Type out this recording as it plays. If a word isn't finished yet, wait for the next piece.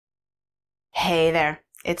Hey there,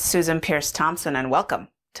 it's Susan Peirce Thompson and welcome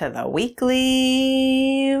to the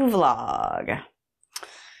weekly vlog.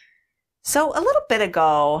 So a little bit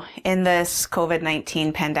ago in this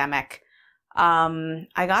COVID-19 pandemic, I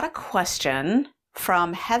got a question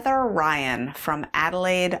from Heather Ryan from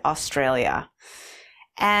Adelaide, Australia.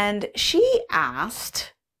 And she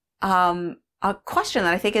asked a question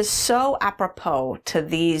that I think is so apropos to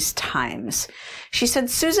these times. She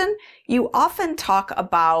said, Susan, you often talk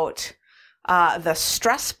about the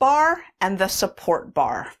stress bar and the support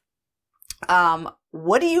bar.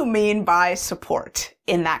 What do you mean by support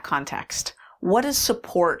in that context? What does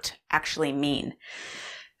support actually mean?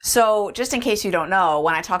 So just in case you don't know,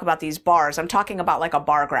 when I talk about these bars, I'm talking about like a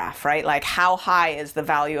bar graph, right? Like how high is the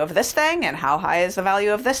value of this thing and how high is the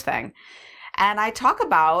value of this thing? And I talk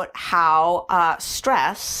about how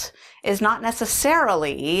stress is not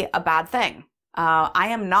necessarily a bad thing. I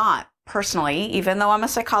am not personally, even though I'm a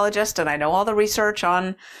psychologist and I know all the research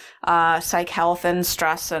on psych health and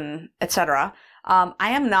stress and etc., I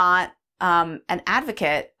am not an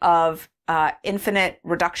advocate of infinite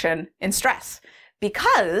reduction in stress,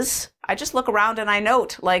 because I just look around and I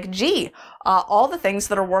note, like, gee, all the things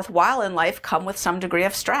that are worthwhile in life come with some degree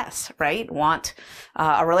of stress, right? Want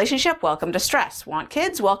a relationship? Welcome to stress. Want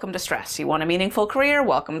kids? Welcome to stress. You want a meaningful career?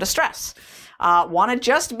 Welcome to stress. Want to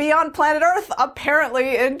just be on planet Earth?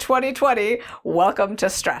 Apparently in 2020, welcome to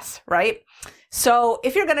stress, right? So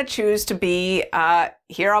if you're going to choose to be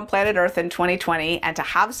here on planet Earth in 2020 and to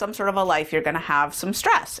have some sort of a life, you're going to have some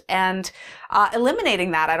stress. And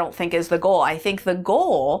eliminating that, I don't think, is the goal. I think the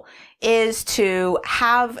goal is to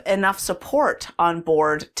have enough support on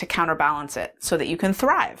board to counterbalance it so that you can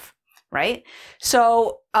thrive, right?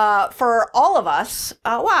 So for all of us,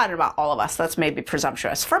 well, I don't know about all of us, that's maybe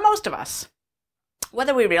presumptuous. For most of us,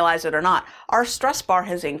 whether we realize it or not, our stress bar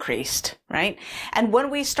has increased, right? And when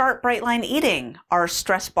we start bright line eating, our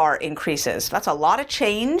stress bar increases. That's a lot of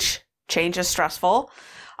change. Change is stressful.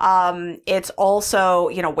 It's also,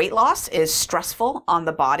 weight loss is stressful on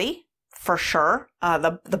the body, for sure.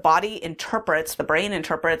 The brain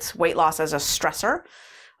interprets weight loss as a stressor,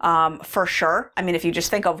 for sure. I mean, if you just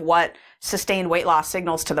think of what sustained weight loss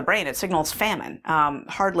signals to the brain, it signals famine.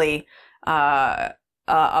 Hardly,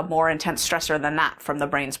 a more intense stressor than that from the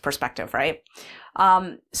brain's perspective, right?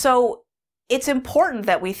 So it's important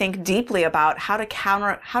that we think deeply about how to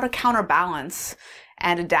counterbalance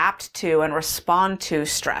and adapt to and respond to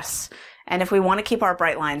stress. And if we want to keep our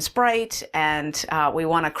bright lines bright and we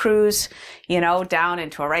want to cruise, down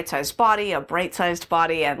into a right-sized body, a bright-sized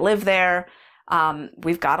body, and live there,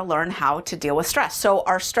 we've got to learn how to deal with stress. So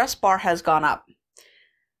our stress bar has gone up.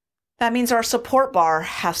 That means our support bar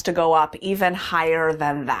has to go up even higher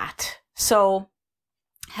than that. So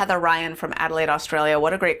Heather Ryan from Adelaide, Australia,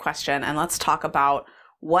 what a great question. And let's talk about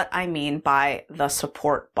what I mean by the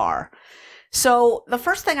support bar. So the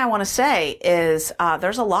first thing I want to say is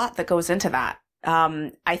there's a lot that goes into that.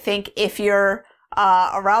 I think if you're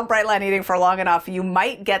around bright line eating for long enough, you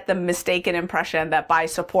might get the mistaken impression that by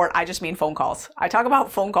support, I just mean phone calls. I talk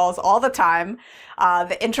about phone calls all the time.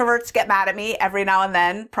 The introverts get mad at me every now and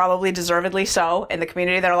then, probably deservedly so, in the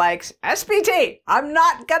community. They're like, SPT, I'm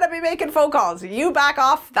not going to be making phone calls. You back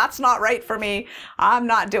off. That's not right for me. I'm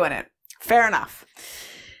not doing it. Fair enough.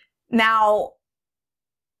 Now,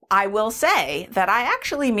 I will say that I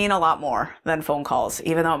actually mean a lot more than phone calls,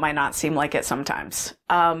 even though it might not seem like it sometimes.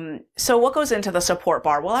 So what goes into the support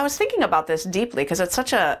bar? Well, I was thinking about this deeply because it's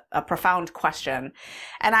such a profound question.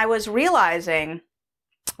 And I was realizing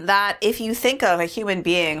that if you think of a human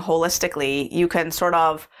being holistically, you can sort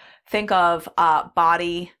of think of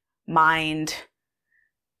body, mind,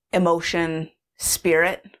 emotion,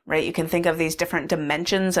 spirit, right? You can think of these different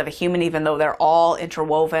dimensions of a human, even though they're all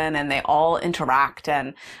interwoven and they all interact.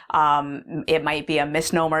 And it might be a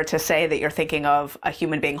misnomer to say that you're thinking of a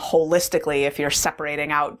human being holistically if you're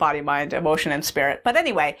separating out body, mind, emotion, and spirit. But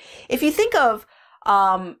anyway, if you think of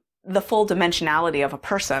the full dimensionality of a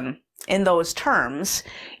person in those terms,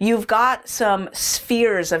 you've got some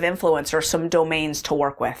spheres of influence or some domains to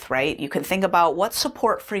work with, right? You can think about what's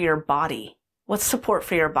support for your body. What's support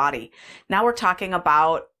for your body? Now we're talking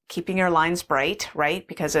about keeping your lines bright, right?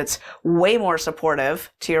 Because it's way more supportive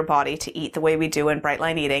to your body to eat the way we do in bright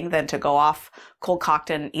line eating than to go off cold cocked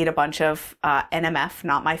and eat a bunch of NMF,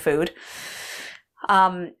 not my food.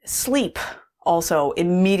 Sleep also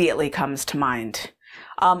immediately comes to mind.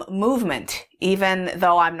 Movement, even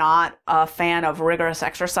though I'm not a fan of rigorous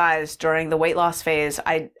exercise during the weight loss phase,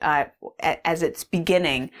 as it's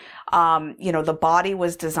beginning, the body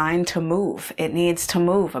was designed to move. It needs to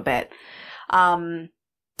move a bit.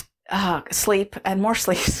 Sleep and more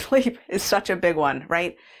sleep. Sleep is such a big one,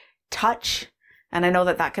 right? touch. And I know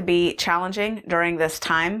that that could be challenging during this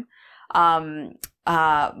time.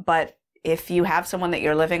 But if you have someone that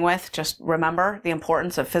you're living with, just remember the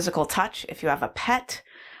importance of physical touch. If you have a pet,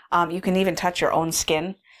 you can even touch your own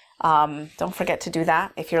skin. Don't forget to do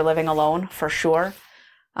that if you're living alone, for sure.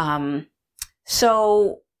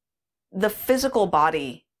 So the physical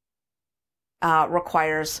body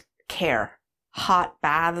requires care, hot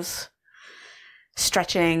baths,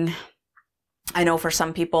 stretching. I know for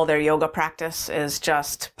some people, their yoga practice is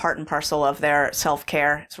just part and parcel of their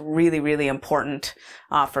self-care. It's really, really important.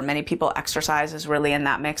 For many people, exercise is really in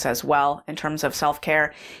that mix as well in terms of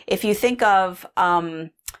self-care. If you think of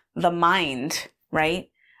the mind, right?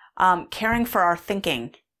 Caring for our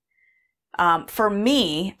thinking. For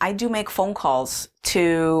me, I do make phone calls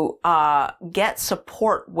to get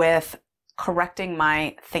support with correcting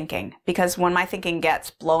my thinking, because when my thinking gets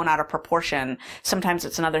blown out of proportion, sometimes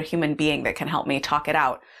it's another human being that can help me talk it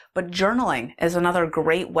out. But journaling is another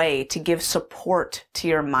great way to give support to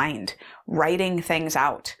your mind, writing things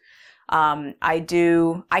out.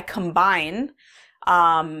 I combine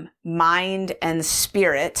mind and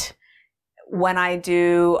spirit when I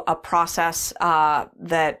do a process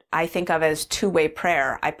that I think of as two-way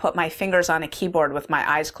prayer. I put my fingers on a keyboard with my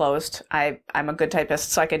eyes closed. I'm a good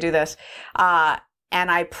typist, so I could do this. And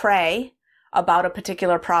I pray about a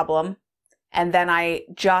particular problem, and then I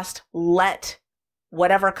just let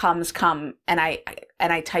whatever comes come, and I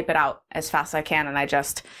type it out as fast as I can, and I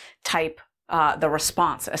just type the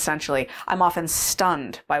response, essentially. I'm often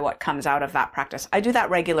stunned by what comes out of that practice. I do that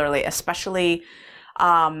regularly, especially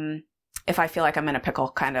if I feel like I'm in a pickle,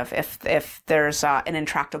 kind of, if there's an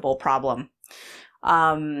intractable problem.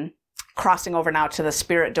 Crossing over now to the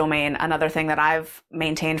spirit domain, another thing that I've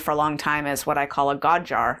maintained for a long time is what I call a God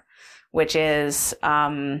jar, which is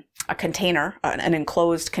a container, an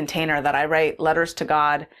enclosed container that I write letters to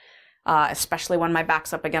God, especially when my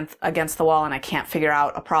back's up against the wall and I can't figure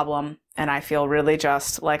out a problem, and I feel really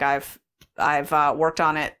just like I've worked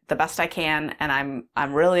on it the best I can, and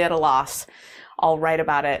I'm really at a loss. I'll write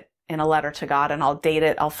about it in a letter to God, and I'll date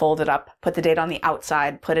it, I'll fold it up, put the date on the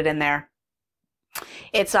outside, put it in there.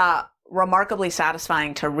 It's remarkably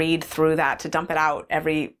satisfying to read through that, to dump it out.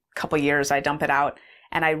 Every couple years I dump it out,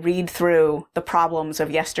 and I read through the problems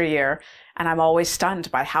of yesteryear, and I'm always stunned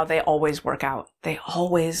by how they always work out. They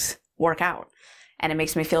always work out. And it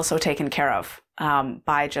makes me feel so taken care of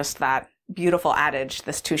by just that beautiful adage,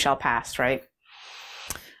 this too shall pass, right?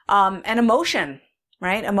 And emotion,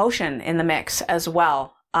 right? Emotion in the mix as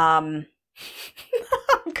well. I'm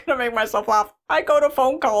gonna make myself laugh. I go to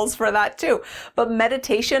phone calls for that too. But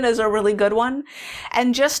meditation is a really good one.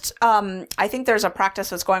 And just, I think there's a practice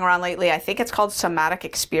that's going around lately. I think it's called somatic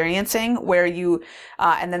experiencing, where you,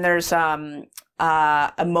 and then there's,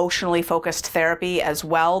 emotionally focused therapy as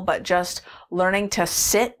well, but just learning to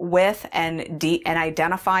sit with and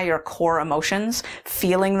identify your core emotions,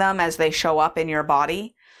 feeling them as they show up in your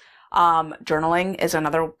body. Journaling is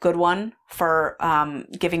another good one for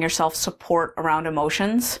giving yourself support around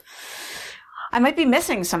emotions. I might be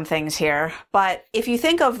missing some things here, but if you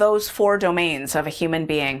think of those four domains of a human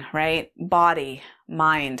being, right? Body,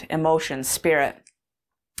 mind, emotion, spirit.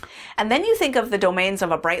 And then you think of the domains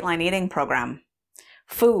of a Brightline eating program.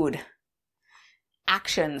 Food,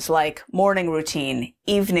 actions like morning routine,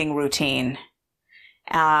 evening routine,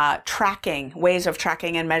 tracking, ways of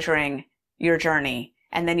tracking and measuring your journey.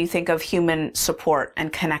 And then you think of human support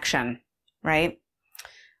and connection, right?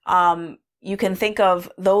 You can think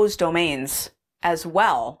of those domains as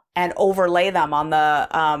well and overlay them on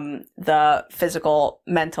the physical,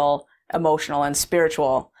 mental, emotional, and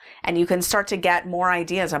spiritual. And you can start to get more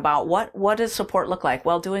ideas about what does support look like?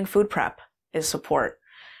 Well, doing food prep is support,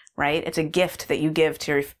 right? It's a gift that you give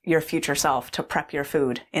to your future self to prep your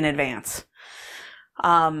food in advance.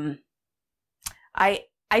 I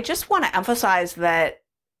just want to emphasize that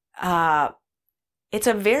it's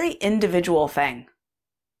a very individual thing,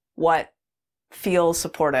 what feels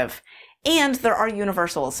supportive. And there are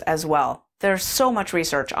universals as well. There's so much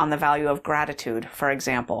research on the value of gratitude, for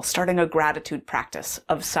example. Starting a gratitude practice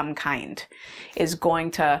of some kind is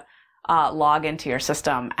going to log into your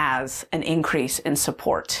system as an increase in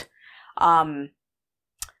support. The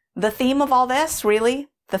theme of all this, really,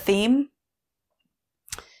 the theme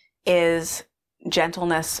is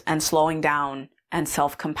gentleness and slowing down and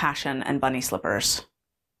self-compassion and bunny slippers.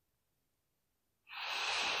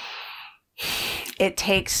 It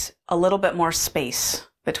takes a little bit more space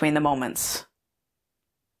between the moments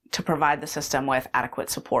to provide the system with adequate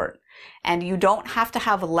support. And you don't have to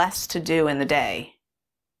have less to do in the day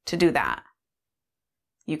to do that.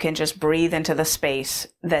 You can just breathe into the space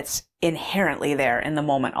that's inherently there in the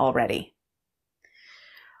moment already.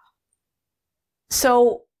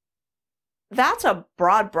 So that's a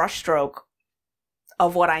broad brushstroke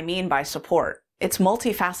of what I mean by support. It's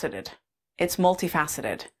multifaceted.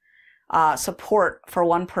 Support for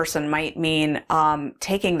one person might mean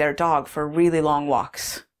taking their dog for really long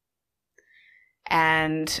walks.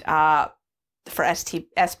 And for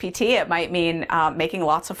SPT, it might mean making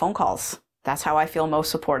lots of phone calls. That's how I feel most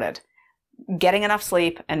supported. Getting enough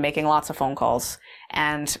sleep and making lots of phone calls,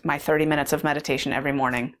 and my 30 minutes of meditation every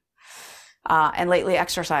morning. And lately,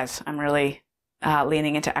 exercise. I'm really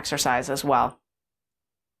leaning into exercise as well.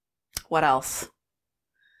 What else?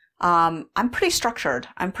 I'm pretty structured.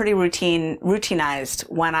 I'm pretty routinized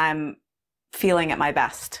when I'm feeling at my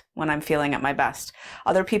best.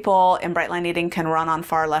 Other people in Brightline Eating can run on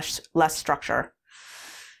far less structure.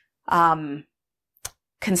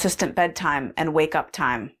 Consistent bedtime and wake up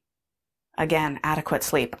time. Again, adequate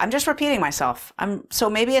sleep. I'm just repeating myself.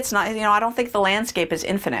 So maybe it's not, I don't think the landscape is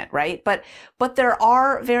infinite, right? But there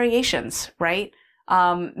are variations, right?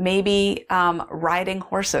 Maybe riding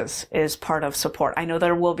horses is part of support. I know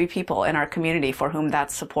there will be people in our community for whom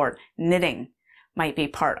that's support. Knitting might be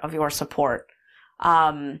part of your support.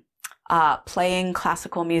 Playing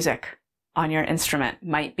classical music on your instrument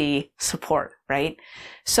might be support, right?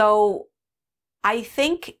 So I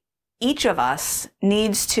think each of us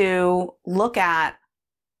needs to look at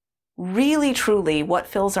really truly what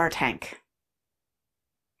fills our tank.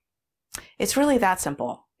 It's really that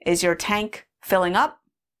simple. Is your tank filling up,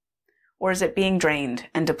 or is it being drained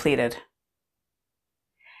and depleted?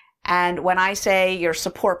 And when I say your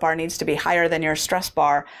support bar needs to be higher than your stress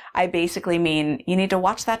bar, I basically mean you need to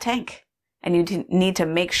watch that tank, and you need to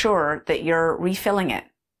make sure that you're refilling it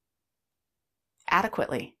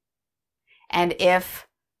adequately. And if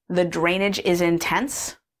the drainage is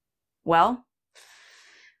intense, well,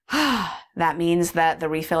 that means that the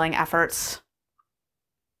refilling efforts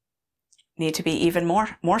need to be even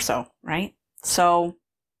more so, right? So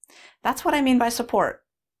that's what I mean by support.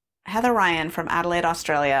 Heather Ryan from Adelaide,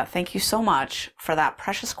 Australia, thank you so much for that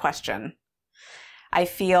precious question. I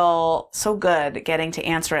feel so good getting to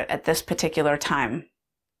answer it at this particular time.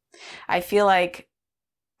 I feel like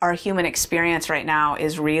our human experience right now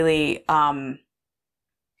is really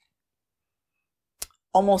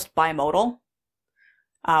almost bimodal.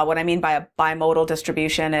 What I mean by a bimodal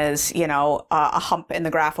distribution is, a hump in the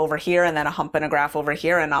graph over here and then a hump in a graph over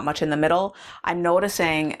here and not much in the middle. I'm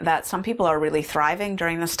noticing that some people are really thriving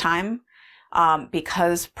during this time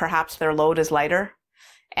because perhaps their load is lighter,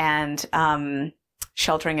 and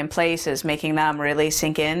sheltering in place is making them really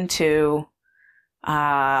sink into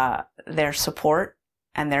their support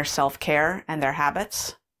and their self-care and their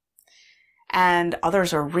habits. And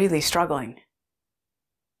others are really struggling.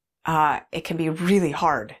 It can be really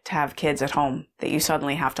hard to have kids at home that you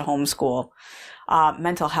suddenly have to homeschool.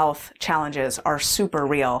 Mental health challenges are super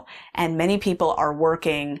real, and many people are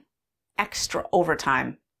working extra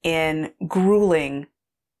overtime in grueling,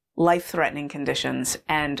 life-threatening conditions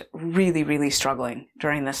and really, really struggling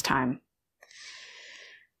during this time.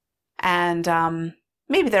 And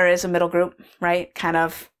maybe there is a middle group, right? Kind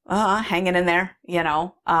of hanging in there,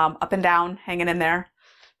 up and down, hanging in there.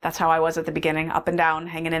 That's how I was at the beginning, up and down,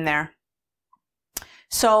 hanging in there.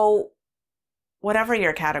 So whatever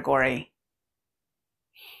your category,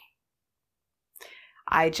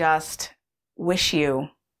 I just wish you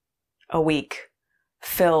a week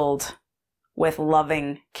filled with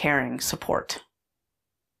loving, caring support.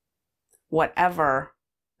 Whatever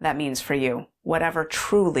that means for you, whatever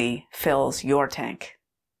truly fills your tank.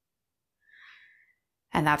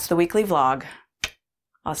 And that's the weekly vlog.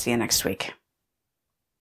 I'll see you next week.